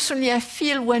why personally I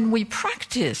feel when we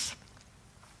practice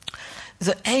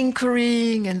the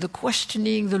anchoring and the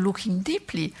questioning, the looking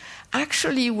deeply,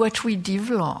 actually what we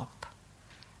develop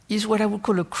is what I would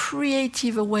call a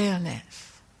creative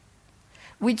awareness,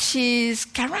 which is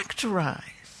characterized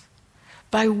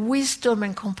by wisdom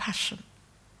and compassion.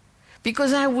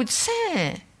 Because I would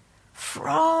say,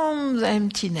 from the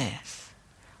emptiness,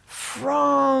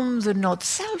 from the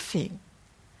not-selfing,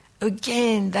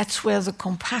 again, that's where the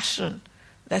compassion,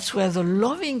 that's where the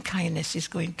loving kindness is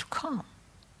going to come.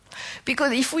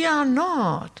 Because if we are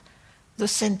not the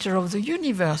center of the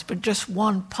universe, but just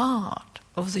one part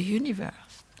of the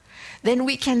universe, then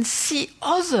we can see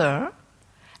other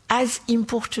as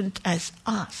important as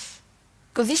us.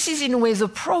 Because this is in a way the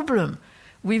problem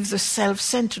with the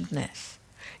self-centeredness,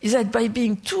 is that by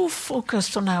being too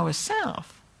focused on ourselves,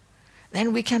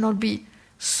 then we cannot be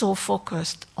so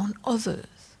focused on others.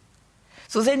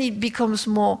 So then it becomes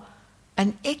more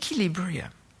an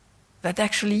equilibrium, that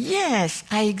actually, yes,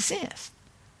 I exist.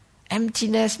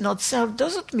 Emptiness, not self,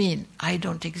 doesn't mean I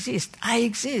don't exist. I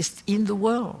exist in the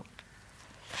world.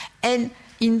 And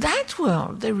in that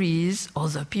world, there is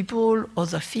other people,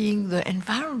 other things, the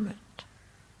environment.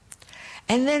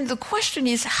 And then the question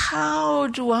is, how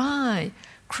do I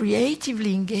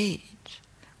creatively engage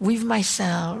with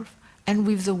myself and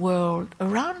with the world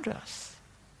around us?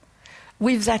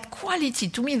 With that quality,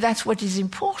 to me that's what is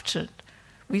important,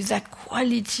 with that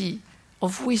quality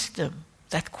of wisdom,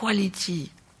 that quality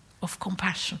of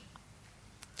compassion.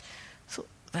 So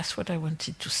that's what I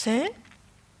wanted to say.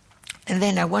 And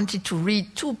then I wanted to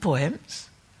read 2 poems.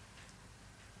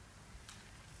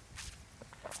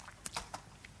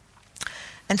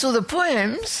 And so the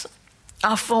poems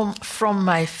are from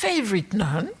my favorite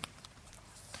nun,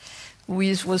 who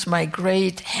was my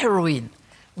great heroine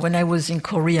when I was in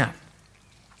Korea.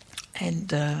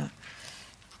 And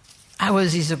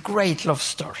ours is a great love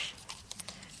story,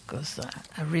 because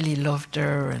I really loved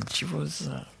her and she was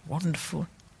wonderful.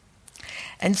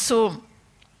 And so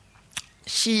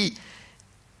she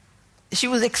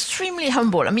was extremely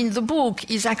humble. I mean, the book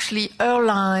is actually her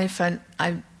life and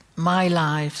my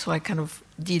life, so I kind of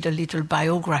did a little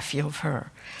biography of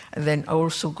her. And then I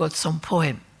also got some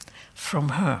poem from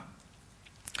her.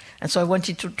 And so I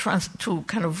wanted to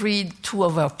kind of read 2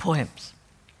 of her poems.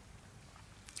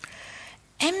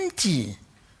 Empty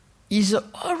is the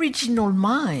original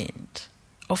mind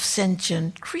of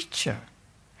sentient creature.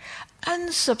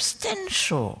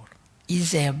 Unsubstantial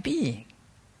is their being.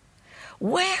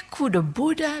 Where could a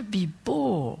Buddha be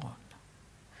born?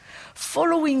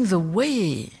 Following the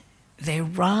way, they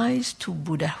rise to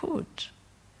Buddhahood.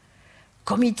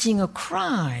 Committing a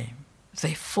crime,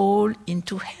 they fall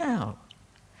into hell.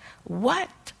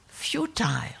 What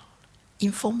futile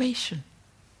information!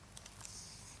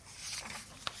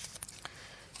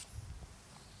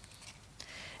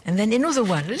 And then another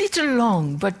one, a little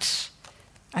long, but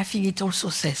I think it also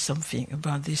says something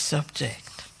about this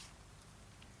subject.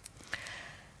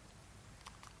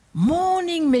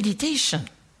 Morning meditation,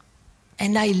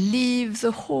 and I leave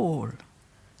the hall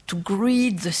to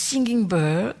greet the singing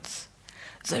birds,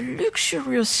 the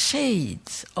luxurious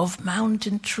shades of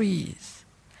mountain trees,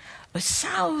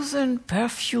 1,000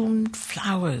 perfumed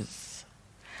flowers,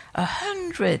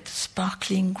 100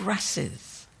 sparkling grasses,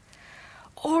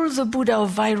 all the Buddha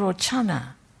of Vairochana,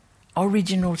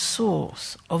 original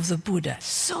source of the Buddha,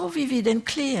 so vivid and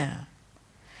clear.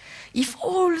 If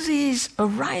all this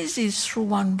arises through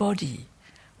one body,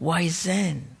 why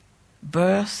then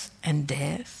birth and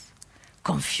death,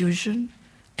 confusion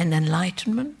and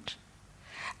enlightenment?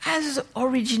 As the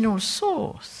original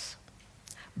source,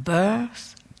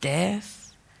 birth,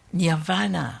 death,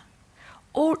 nirvana,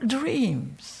 all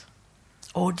dreams,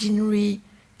 ordinary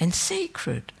and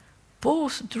sacred,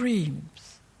 both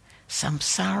dreams,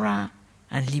 samsara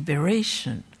and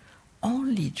liberation,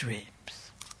 only dreams.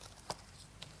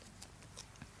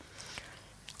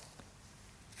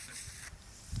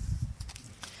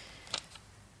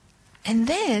 And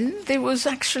then there was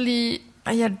actually,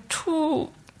 I had two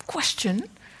questions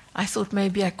I thought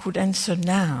maybe I could answer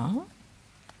now.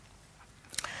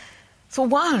 So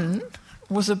one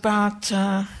was about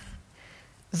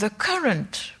the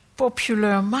current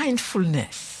popular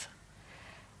mindfulness,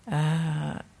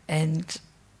 and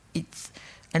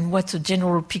what's a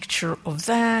general picture of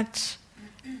that,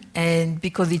 and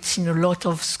because it's in a lot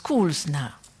of schools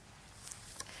now.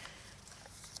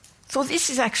 So this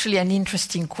is actually an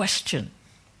interesting question,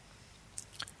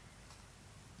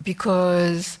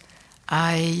 because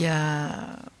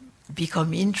I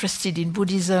became interested in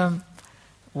Buddhism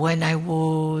when I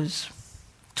was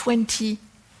 20.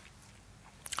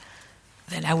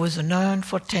 Then I was a nun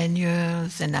for 10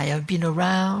 years, and I have been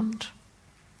around.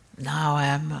 Now I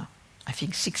am, I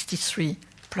think, 63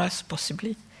 plus,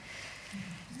 possibly.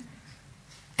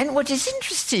 And what is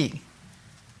interesting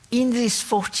in these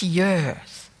 40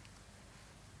 years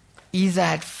is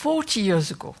that 40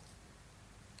 years ago,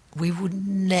 we would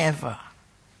never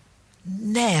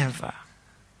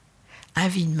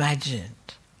have imagined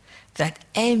that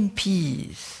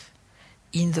MPs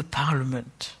in the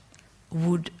parliament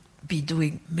would be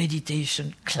doing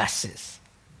meditation classes.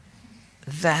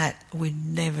 That we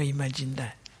never imagined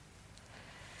that.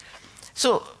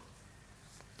 So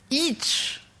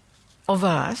each of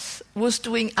us was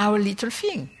doing our little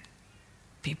thing.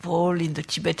 People in the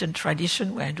Tibetan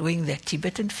tradition were doing their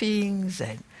Tibetan things,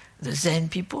 and the Zen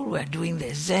people were doing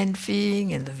their Zen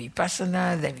thing, and the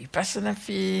Vipassana, their Vipassana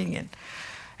thing, and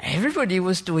everybody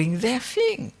was doing their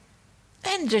thing,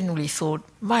 and generally thought,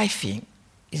 my thing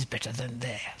is better than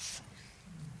theirs.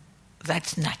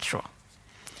 That's natural.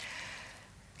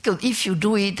 Because if you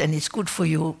do it and it's good for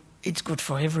you, it's good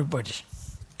for everybody.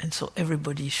 And so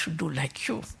everybody should do like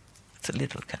you. It's a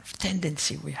little kind of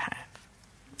tendency we have.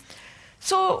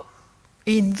 So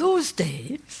in those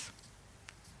days,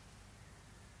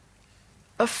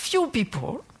 a few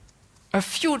people, a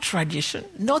few traditions,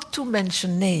 not to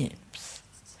mention names,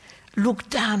 looked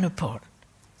down upon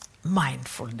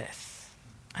mindfulness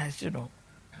as,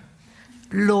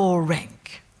 low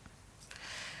rank.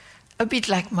 A bit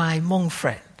like my monk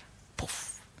friend.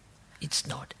 Poof, it's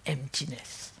not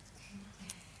emptiness.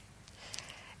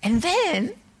 And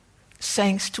then,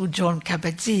 thanks to John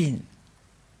Kabat-Zinn,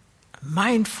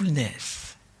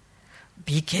 mindfulness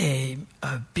became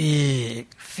a big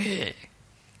thing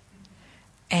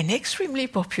and extremely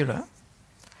popular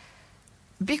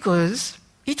because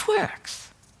it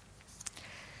works.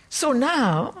 So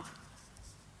now,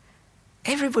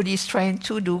 everybody is trying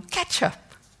to do catch-up.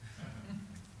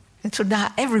 And so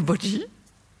now everybody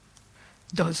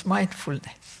does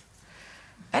mindfulness.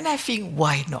 And I think,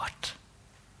 why not?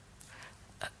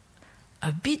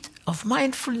 A bit of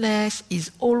mindfulness is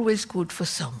always good for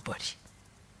somebody.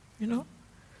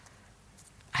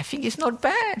 I think it's not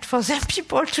bad for them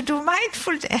people to do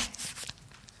mindfulness.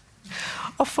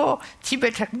 Or for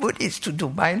Tibetan Buddhists to do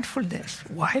mindfulness.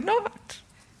 Why not?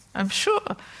 I'm sure,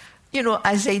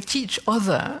 as they teach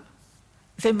others,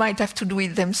 they might have to do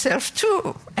it themselves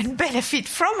too and benefit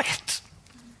from it.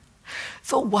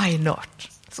 So why not?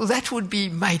 So that would be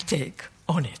my take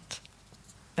on it.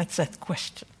 That's that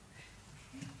question.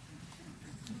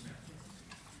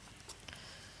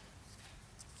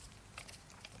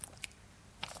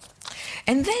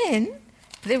 And then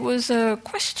there was a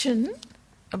question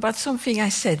about something I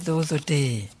said the other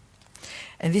day.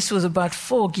 And this was about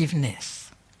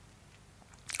forgiveness.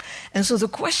 And so the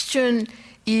question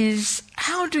is,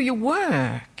 how do you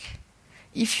work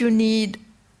if you need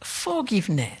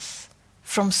forgiveness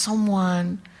from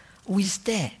someone who is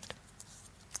dead?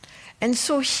 And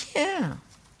so here,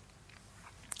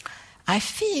 I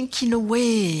think in a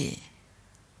way,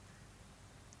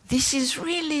 this is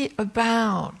really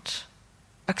about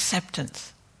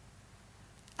acceptance.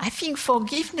 I think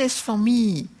forgiveness for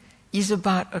me is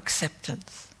about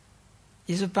acceptance,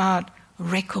 is about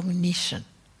recognition.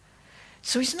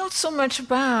 So it's not so much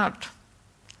about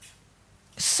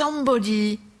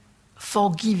somebody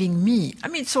forgiving me. I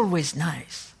mean, it's always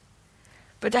nice.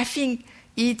 But I think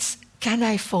it's, can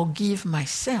I forgive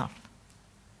myself?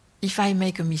 If I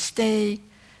make a mistake,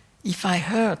 if I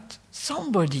hurt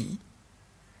somebody,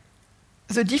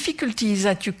 the difficulty is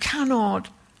that you cannot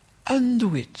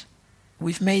undo it.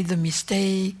 We've made the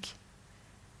mistake,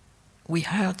 we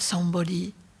hurt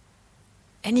somebody,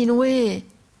 and in a way,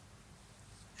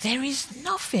 there is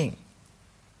nothing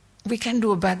we can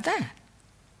do about that.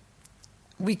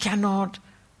 We cannot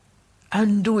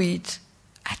undo it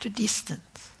at a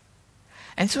distance.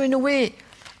 And so in a way,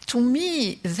 to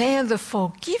me, there the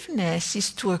forgiveness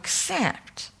is to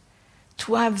accept,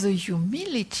 to have the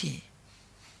humility.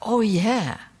 Oh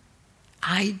yeah,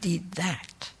 I did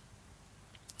that.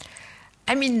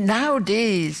 I mean,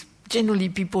 nowadays, generally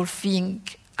people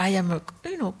think I am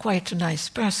quite a nice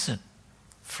person.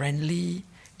 Friendly,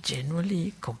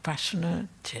 generally, compassionate,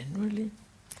 generally.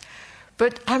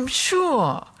 But I'm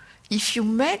sure if you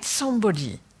met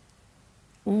somebody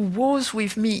who was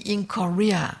with me in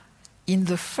Korea in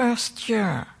the first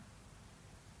year,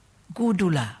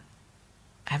 Gudula,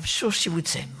 I'm sure she would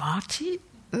say, Martine?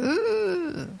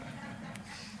 I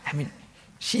mean,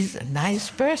 she's a nice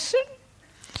person.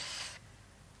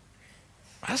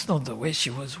 That's not the way she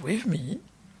was with me.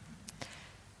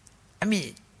 I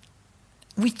mean,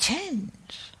 we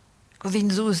changed. Because in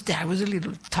those days I was a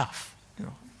little tough,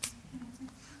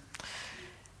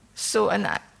 So,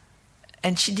 and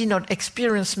she did not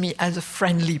experience me as a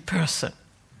friendly person.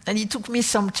 And it took me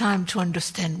some time to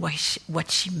understand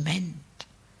what she meant.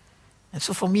 And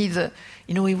so for me,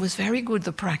 it was very good,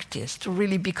 the practice, to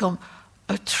really become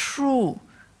a true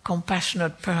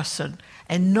compassionate person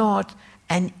and not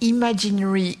an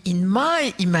imaginary, in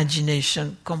my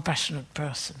imagination, compassionate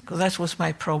person. Because that was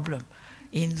my problem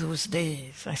in those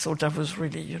days. I thought I was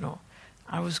really,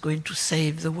 I was going to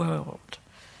save the world.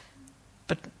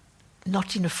 But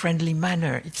not in a friendly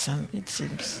manner, it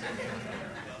seems.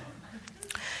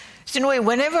 So in a way,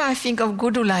 whenever I think of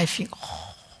Gudula, I think,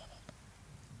 oh.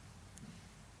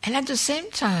 And at the same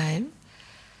time,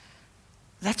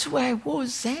 that's where I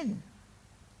was then.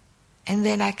 And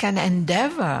then I can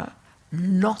endeavor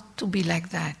not to be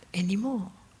like that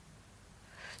anymore.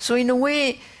 So in a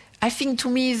way, I think to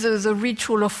me the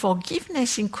ritual of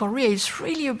forgiveness in Korea is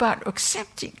really about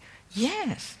accepting,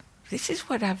 yes, this is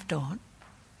what I've done.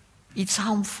 It's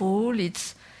harmful,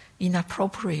 it's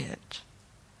inappropriate.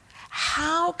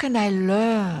 How can I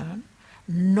learn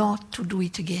not to do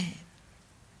it again?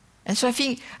 And so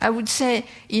I would say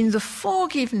in the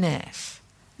forgiveness,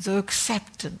 the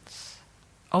acceptance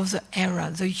of the error,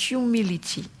 the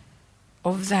humility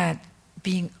of that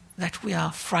being that we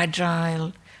are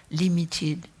fragile,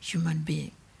 limited human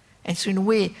beings. And so in a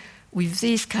way, with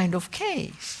this kind of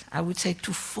case, I would say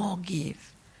to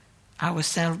forgive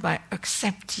ourselves by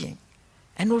accepting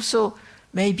and also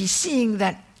maybe seeing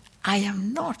that I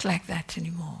am not like that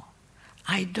anymore.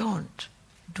 I don't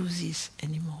do this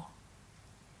anymore.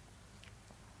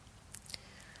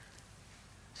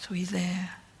 So is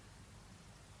there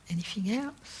anything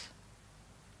else?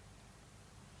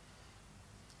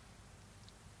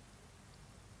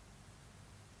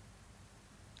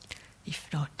 If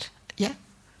not, yeah?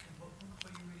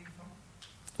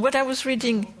 What I was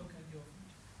reading,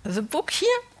 the book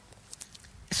here.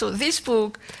 So this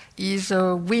book is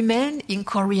Women in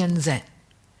Korean Zen.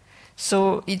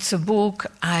 So it's a book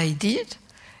I did,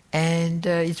 and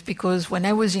it's because when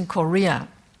I was in Korea,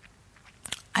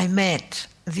 I met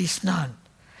this nun,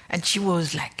 and she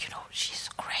was like, she's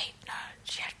a great nun.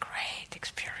 She had great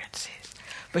experiences,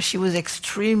 but she was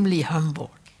extremely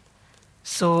humble.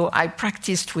 So I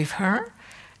practiced with her,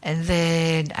 and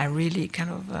then I really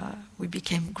we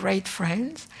became great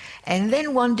friends. And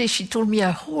then one day she told me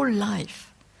her whole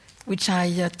life, which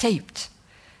I taped.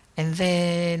 And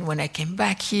then when I came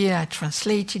back here, I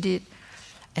translated it.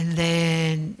 And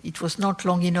then it was not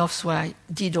long enough, so I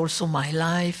did also my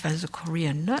life as a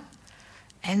Korean nun.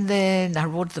 And then I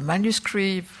wrote the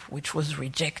manuscript, which was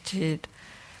rejected.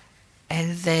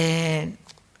 And then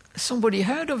somebody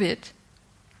heard of it.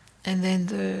 And then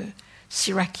the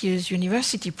Syracuse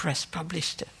University Press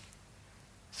published it.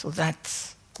 So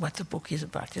that's what the book is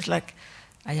about. It's like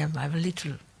I have a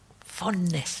little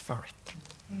fondness for it.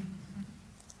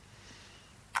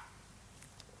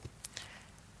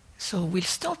 So we'll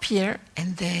stop here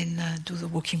and then do the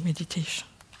walking meditation.